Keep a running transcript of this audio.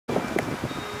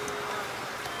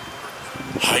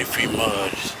hyphy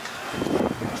mud.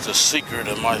 It's the secret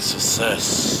of my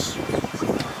success.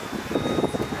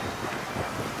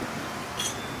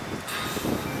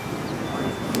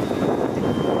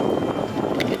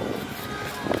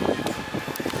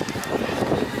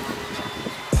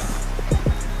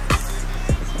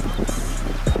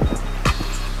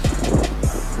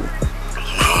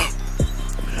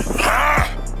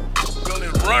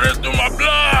 Running through my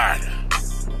blood.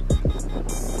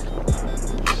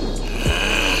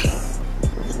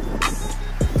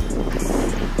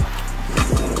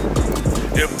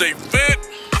 If they fit,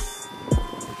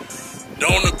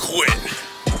 don't quit.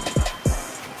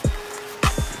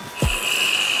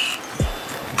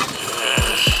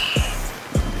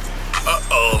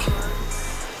 Uh-oh.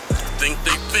 Think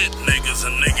they fit, niggas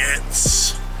and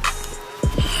niggas.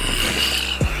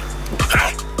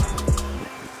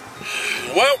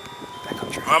 Well,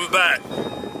 I'm back.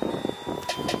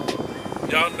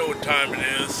 Y'all know what time it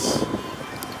is.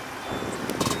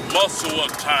 Muscle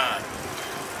up time.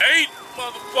 8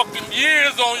 motherfucking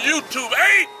years on YouTube.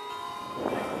 8!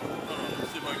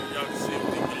 See if y'all can see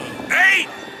everything. 8!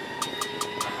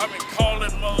 I've been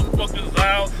calling motherfuckers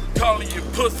out, calling you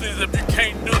pussies if you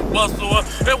can't do muscle up.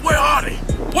 And where are they?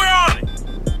 Where are they?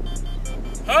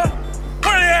 Huh?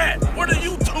 Where they at? Where the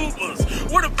YouTubers?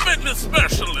 Where the fitness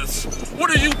specialists? Where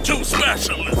the YouTube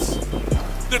specialists?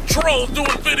 The trolls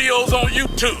doing videos on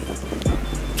YouTube.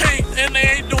 And they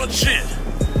ain't doing shit.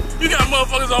 You got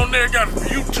motherfuckers on there, got a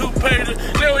YouTube page.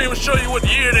 They don't even show you what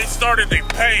year they started they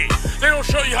paid. They don't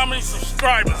show you how many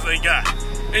subscribers they got.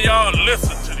 And y'all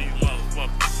listen to these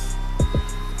motherfuckers.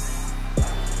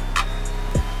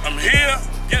 I'm here,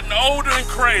 getting older and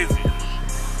crazier.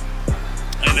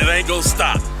 And it ain't gonna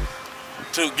stop.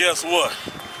 Till guess what?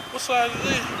 What size is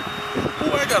this?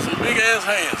 Ooh, I got some big ass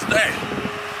hands. Damn.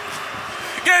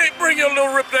 Gang, bring your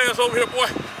little ripped ass over here, boy.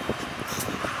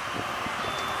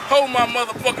 Hold my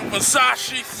motherfucking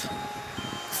Versace's.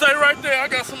 Stay right there. I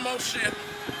got some more shit.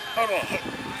 Hold on.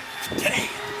 Damn.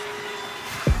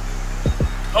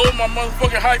 Hold my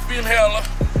motherfucking hyphy inhaler.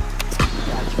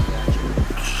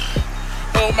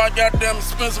 Hold my goddamn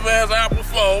expensive ass Apple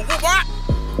phone. What?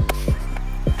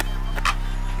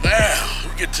 Now,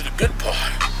 we get to the good part.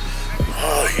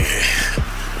 Oh, yeah.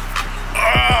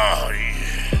 Oh, yeah.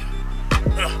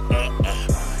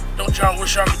 Don't y'all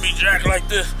wish y'all could be jacked like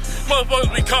this?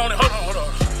 Motherfuckers be calling it. Hold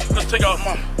on. Let's take off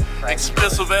my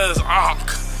expensive ass ankh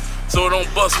so it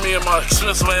don't bust me in my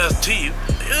expensive ass teeth.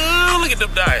 Look at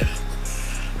them dying.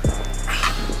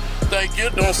 Thank you.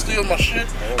 Don't steal my shit.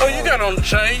 Oh, you got on the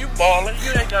chain. You ballin'.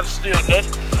 You ain't got to steal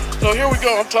nothing. So here we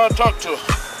go. I'm trying to talk to her.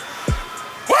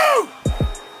 Woo!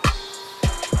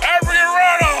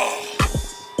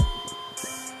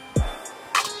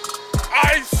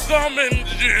 I summoned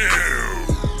you.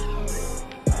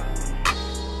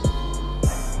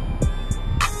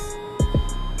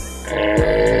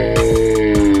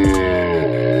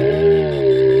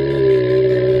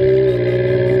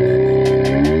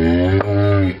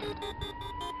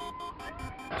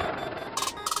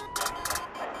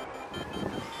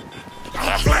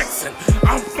 I'm flexing.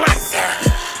 I'm flexing.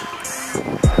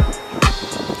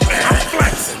 I'm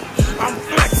flexing. I'm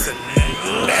flexing.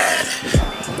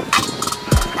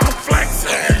 I'm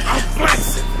flexing. I'm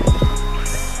flexing.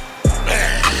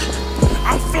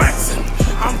 I'm flexing.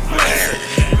 I'm flexing.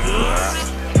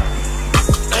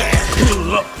 Pull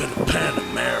up in a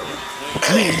Panamera,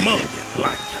 me mugging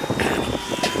like an animal.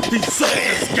 These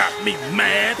suckers got me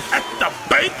mad at the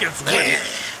bacon's winning.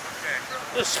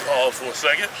 Let's pause for a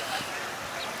second.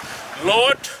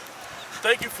 Lord,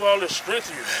 thank you for all the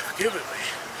strength you have given me.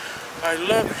 I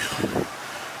love you.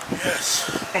 Yes.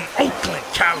 From Oakland,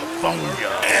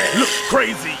 California. Look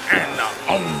crazy and I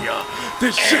own ya.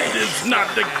 This shit is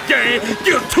not the game.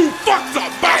 Give two fucks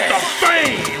about the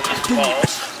fame.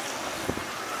 Pause.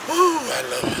 Ooh, I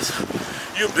love this.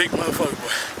 You a big motherfucker,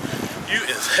 boy. You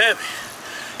is heavy.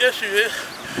 Yes, you is.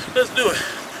 Let's do it.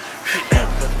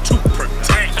 Ever to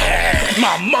protect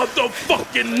my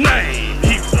motherfucking name.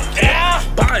 He's a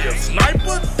by a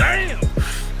sniper? Damn.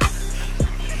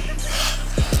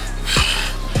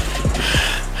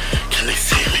 Can they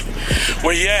see me?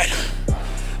 Where you at?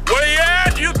 Where you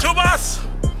at, YouTubers?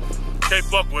 Can't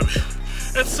fuck with me.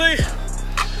 And see,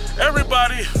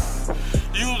 everybody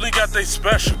usually got their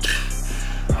specialty.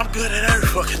 I'm good at every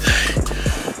fucking thing.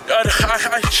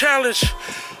 I challenge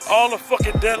all the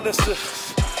fucking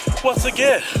deadlifters. Once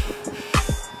again,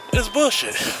 it's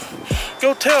bullshit.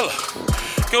 Go tell her.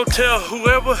 Go tell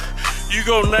whoever you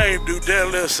gonna name do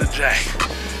deadlifts and jack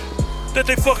that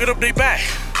they fucking up their back.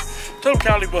 Tell them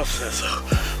Cali Buster said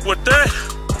so. With that,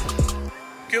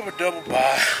 give a double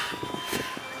bye.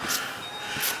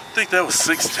 I think that was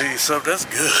 16, so that's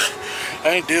good.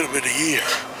 I ain't did them in a year.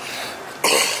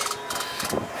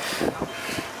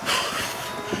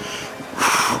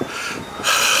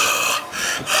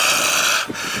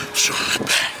 Show me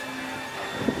back.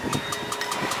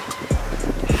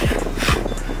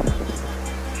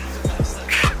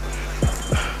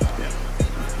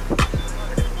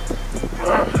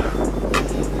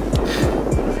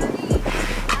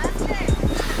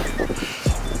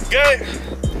 Gabe,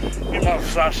 get my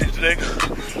sausage, nigga.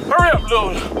 Hurry up,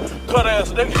 little cut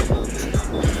ass nigga.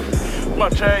 My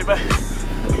chain, man.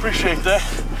 Appreciate that,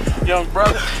 young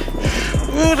brother.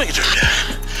 Ooh, look at you.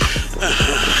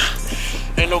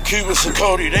 Ain't no Cuban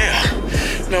Cody there.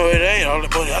 No, it ain't. All the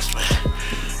money I spent.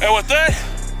 And with that,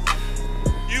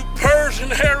 you Persian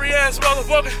hairy ass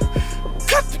motherfucker,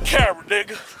 cut the camera,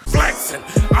 nigga. Flexing,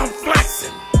 I'm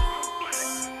flexing.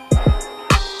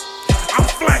 I'm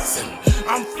flexing.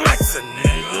 I'm flexing,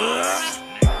 nigga.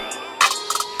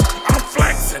 I'm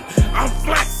flexing. I'm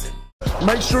flexing.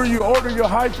 Make sure you order your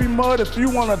hyphy mud if you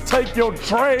want to take your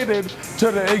training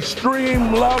to the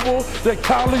extreme level that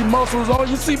Kali muscles. Oh,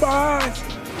 you see my eyes?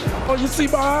 Oh, you see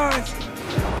my eyes?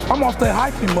 I'm off that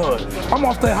hyphy mud. I'm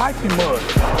off that hyphy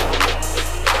mud.